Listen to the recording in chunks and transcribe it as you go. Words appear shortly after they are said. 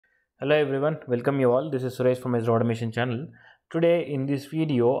Hello everyone, welcome you all. This is Suresh from SDET Automation channel. Today in this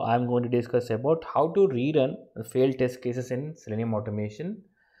video, I am going to discuss about how to rerun failed test cases in Selenium automation.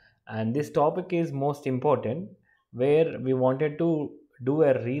 And this topic is most important where we wanted to do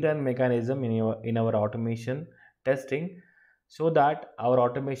a rerun mechanism in our automation testing so that our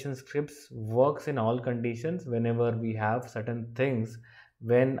automation scripts works in all conditions whenever we have certain things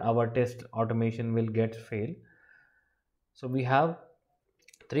when our test automation will get failed. So we have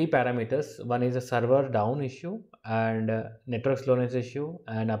three parameters. One is a server down issue and network slowness issue,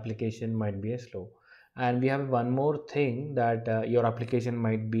 and application might be a slow. And we have one more thing that your application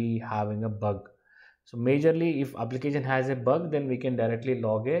might be having a bug. So majorly if application has a bug, then we can directly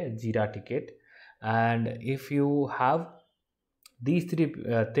log a Jira ticket. And if you have these three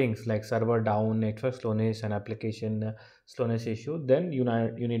things like server down, network slowness, and application slowness issue, then you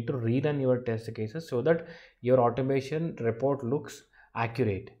need to rerun your test cases so that your automation report looks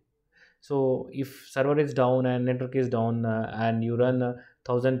accurate. So if server is down and network is down, and you run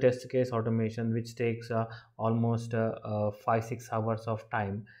 1,000 test case automation, which takes almost 5-6 hours of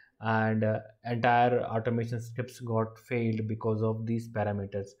time, and entire automation scripts got failed because of these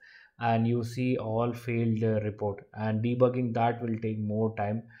parameters, and you see all failed report, and debugging that will take more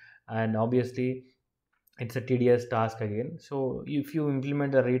time, and obviously it's a tedious task again. So if you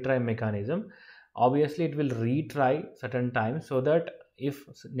implement a retry mechanism, obviously it will retry certain time, so that if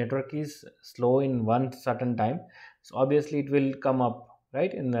network is slow in one certain time, so obviously it will come up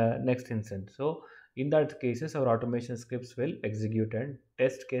right in the next instant. So in that cases our automation scripts will execute and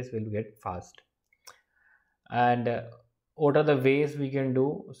test case will get fast. And what are the ways we can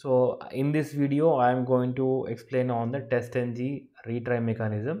do? So in this video I am going to explain on the TestNG retry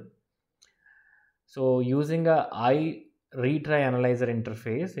mechanism. So using a IRetryAnalyzer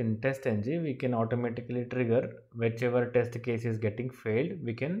interface in TestNG, we can automatically trigger whichever test case is getting failed.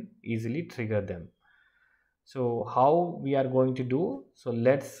 We can easily trigger them. So how we are going to do? So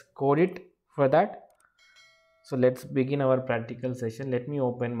let's code it for that. So let's begin our practical session. Let me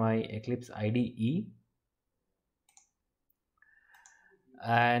open my Eclipse IDE,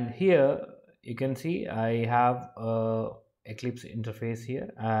 and here you can see I have a Eclipse interface here,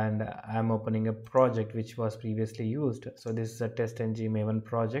 and I'm opening a project which was previously used. So this is a TestNG Maven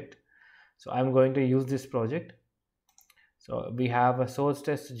project. So I'm going to use this project. So we have a source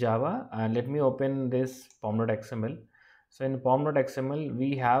test Java, and let me open this pom.xml. So in pom.xml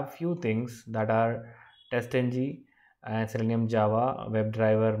we have few things that are TestNG and Selenium Java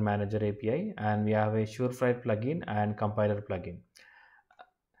WebDriver Manager API, and we have a Surefire plugin and compiler plugin.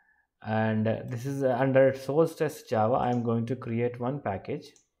 And this is under source test Java. I'm going to create one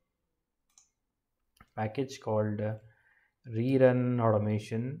package called rerun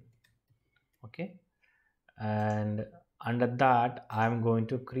automation. Okay, and under that I'm going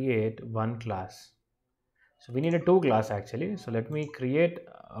to create one class. So we need a two class actually. So let me create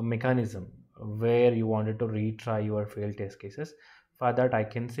a mechanism where you wanted to retry your failed test cases. For that I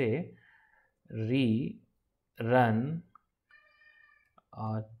can say rerun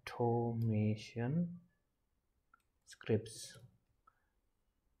automation scripts,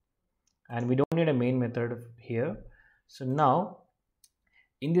 and we don't need a main method here. So now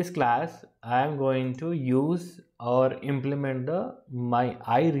in this class I am going to use or implement the my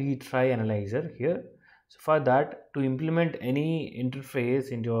IRetryAnalyzer here. So for that, to implement any interface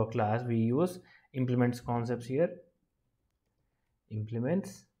into our class, we use implements concepts here.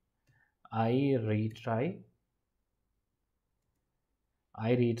 Implements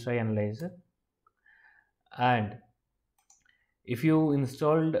IRetryAnalyzer, and if you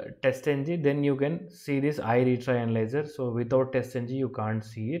installed TestNG, then you can see this IRetryAnalyzer. So without TestNG you can't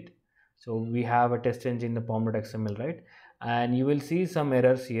see it. So we have a TestNG in the pom.xml, right? And you will see some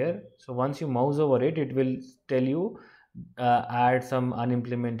errors here. So once you mouse over it, it will tell you add some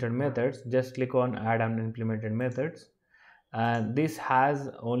unimplemented methods. Just click on add unimplemented methods, and this has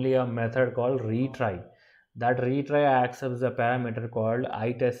only a method called retry. That retry accepts a parameter called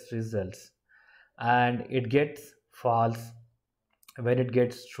iTestResults, and it gets false when it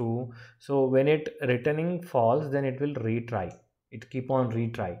gets true. So when it returning false, then it will retry, it keep on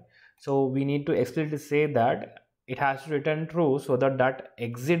retry. So we need to explicitly say that it has to return true, so that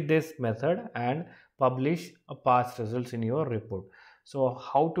exit this method and publish a past results in your report. So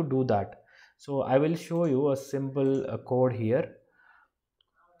how to do that? So I will show you a simple code here.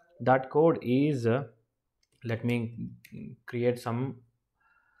 That code is let me create some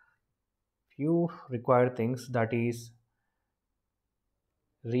few required things, that is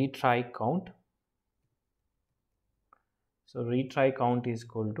retry count. So retry count is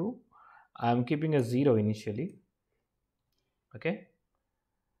equal to, I'm keeping a 0 initially. Okay,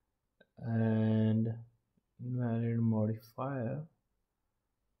 identifier.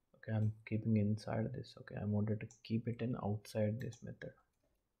 Okay, I'm keeping inside this. Okay, I wanted to keep it in outside this method.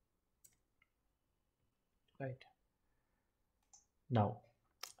 Right now,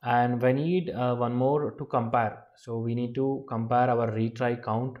 and we need one more to compare. So we need to compare our retry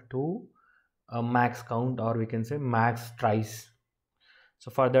count to a max count, or we can say max tries. So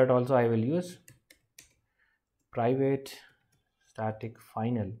for that also I will use private static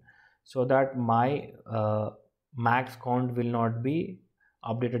final, so that my max count will not be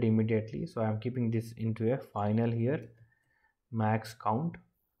updated immediately. So I'm keeping this into a final here. Max count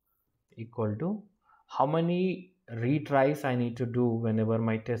equal to how many retries I need to do whenever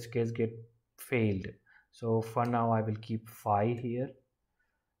my test case get failed. So for now I will keep 5 here,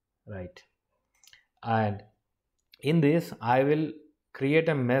 right? And in this I will create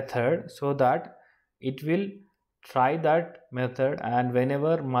a method so that it will try that method, and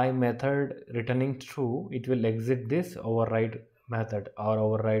whenever my method returning true, it will exit this override method or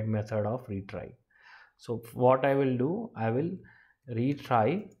override method of retry. So what I will do, I will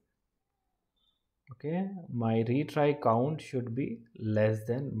retry. Okay, my retry count should be less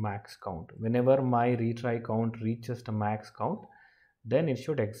than max count. Whenever my retry count reaches the max count, then it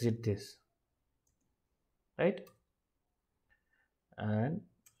should exit this, right? And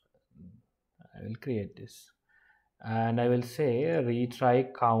I will create this, and I will say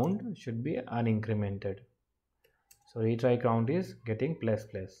retry count should be unincremented. So retry count is getting plus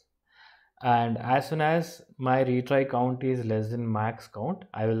plus, and as soon as my retry count is less than max count,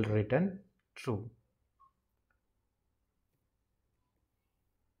 I will return true.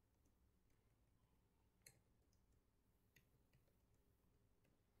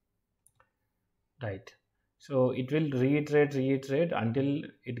 Right, so it will reiterate until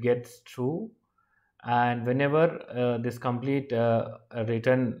it gets true, and whenever this complete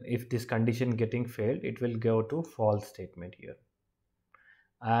return, if this condition getting failed, it will go to false statement here,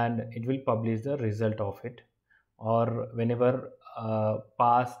 and it will publish the result of it. Or whenever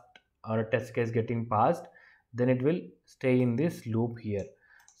passed or a test case getting passed, then it will stay in this loop here.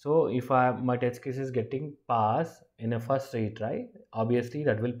 So if my test case is getting passed in a first retry, obviously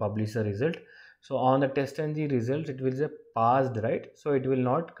that will publish the result. So on the TestNG results, it will say passed, right? So it will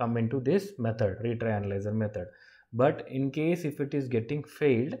not come into this method, retry analyzer method. But in case if it is getting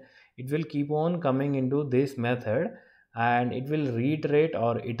failed, it will keep on coming into this method, and it will reiterate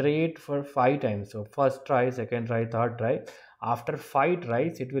or iterate for 5 times. So first try, second try, third try. After 5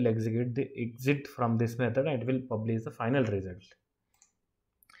 tries, it will exit from this method, and it will publish the final result.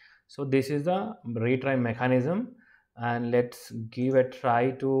 So this is the retry mechanism, and let's give a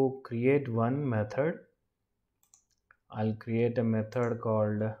try to create one method. I'll create a method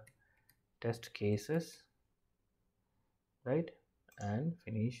called test cases, right? And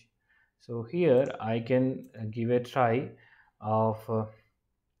finish. So here I can give a try of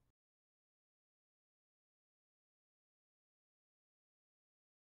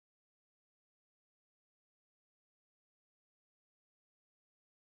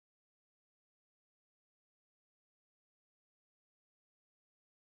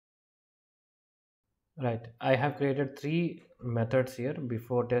right, I have created 3 methods here: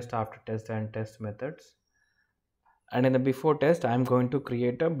 before test, after test, and test methods. And in the before test, I'm going to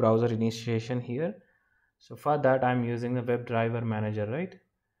create a browser initiation here. So for that, I'm using the WebDriver manager, right?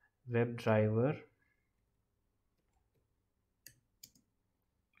 WebDriver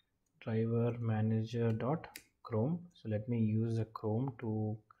driver manager dot Chrome. So let me use the Chrome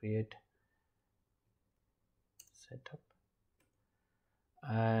to create setup,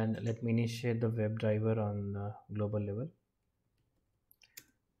 and let me initiate the WebDriver on the global level.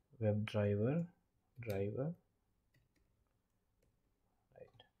 WebDriver driver,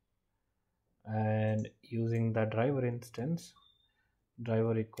 right? And using the driver instance,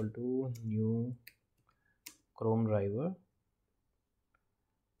 driver equal to new Chrome driver,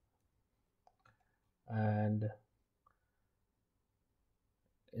 and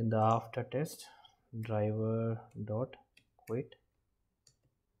in the after test, driver dot quit,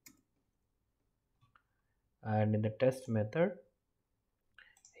 and in the test method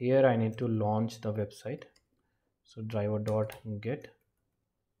here I need to launch the website. So driver dot get,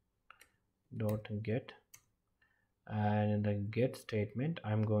 and in the get statement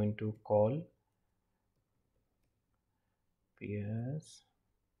I'm going to call ps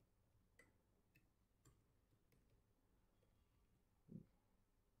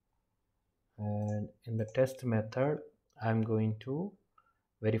and in the test method I'm going to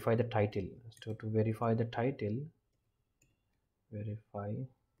verify the title. So to verify the title, verify,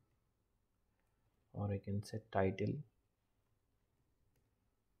 or I can set title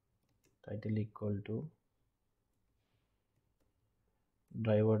equal to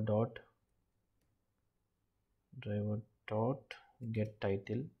driver dot get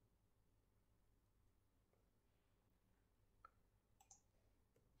title,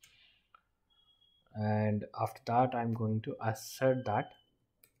 and after that I'm going to assert that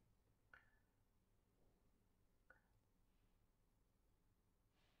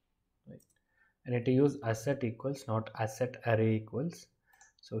I need to use asset equals, not asset array equals.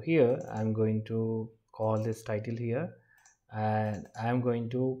 So here I'm going to call this title here, and I'm going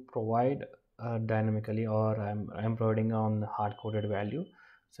to provide dynamically, or I'm providing on hard coded value.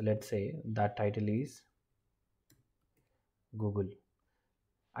 So let's say that title is Google.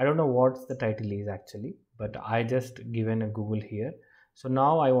 I don't know what the title is actually, but I just given a Google here. So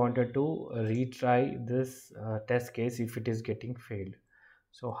now I wanted to retry this test case if it is getting failed.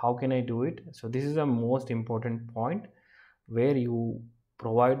 So how can I do it? So this is the most important point where you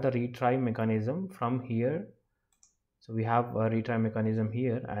provide the retry mechanism from here. So we have a retry mechanism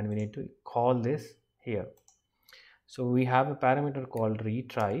here, and we need to call this here. So we have a parameter called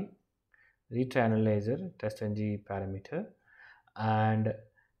IRetryAnalyzer TestNG parameter, and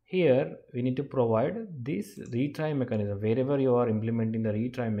here we need to provide this retry mechanism. Wherever you are implementing the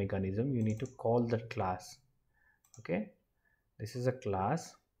retry mechanism, you need to call that class. Okay, this is a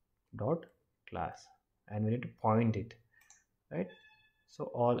class dot class, and we need to point it, right?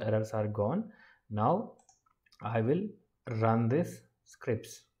 So all errors are gone. Now I will run this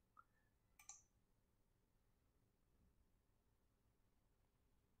scripts.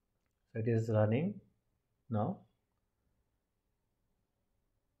 It is running now.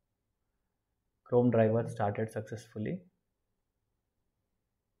 Chrome driver started successfully.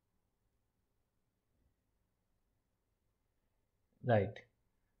 Right.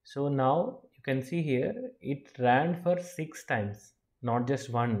 So now you can see here it ran for 6 times, not just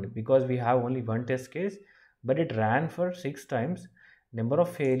one, because we have only one test case, but it ran for 6 times. Number of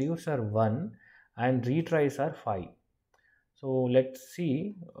failures are 1 and retries are 5. So let's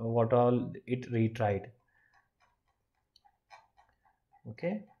see what all it retried.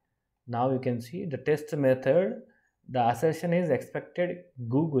 Okay, now you can see the test method, the assertion is expected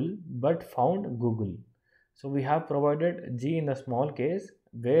Google but found Google. So we have provided G in the small case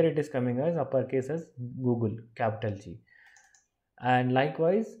where it is coming as uppercase as Google, capital G. And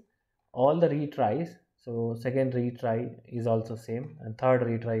likewise all the retries, so second retry is also same, and third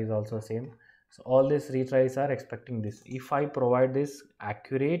retry is also same. So all these retries are expecting this. If I provide this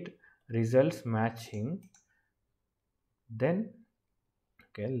accurate results matching, then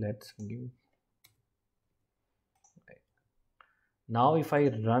okay, let's give. Now if I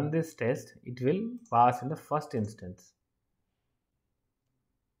run this test, it will pass in the first instance,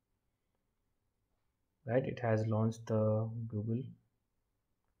 right? It has launched the Google.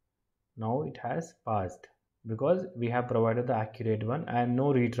 Now it has passed because we have provided the accurate one and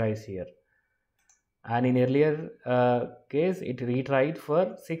no retries here. And in earlier case it retried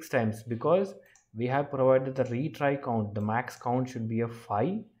for 6 times because we have provided the retry count. The max count should be a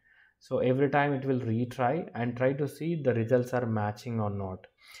 5. So every time it will retry and try to see the results are matching or not.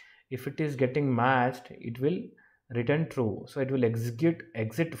 If it is getting matched, it will return true. So it will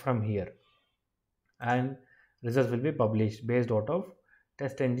exit from here, and results will be published based out of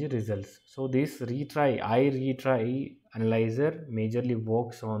TestNG results. So this retry analyzer majorly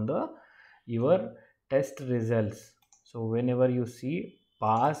works on the your test results. So whenever you see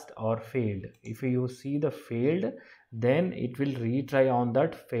passed or failed, if you see the failed, then it will retry on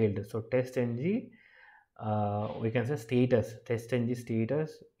that failed. So TestNG, we can say status, TestNG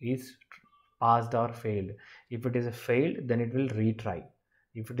status is passed or failed. If it is a failed, then it will retry.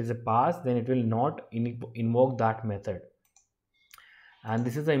 If it is a pass, then it will not invoke that method. And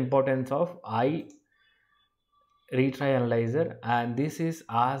this is the importance of IRetryAnalyzer, and this is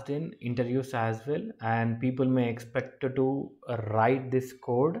asked in interviews as well, and people may expect to write this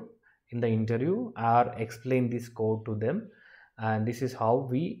code in the interview or explain this code to them. And this is how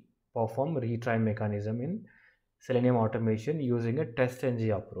we perform retry mechanism in Selenium automation using a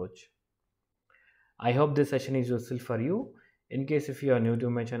TestNG approach. I hope this session is useful for you. In case if you are new to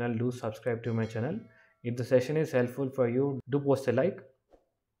my channel, do subscribe to my channel. If the session is helpful for you, do post a like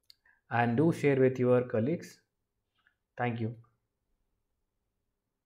and do share with your colleagues. Thank you.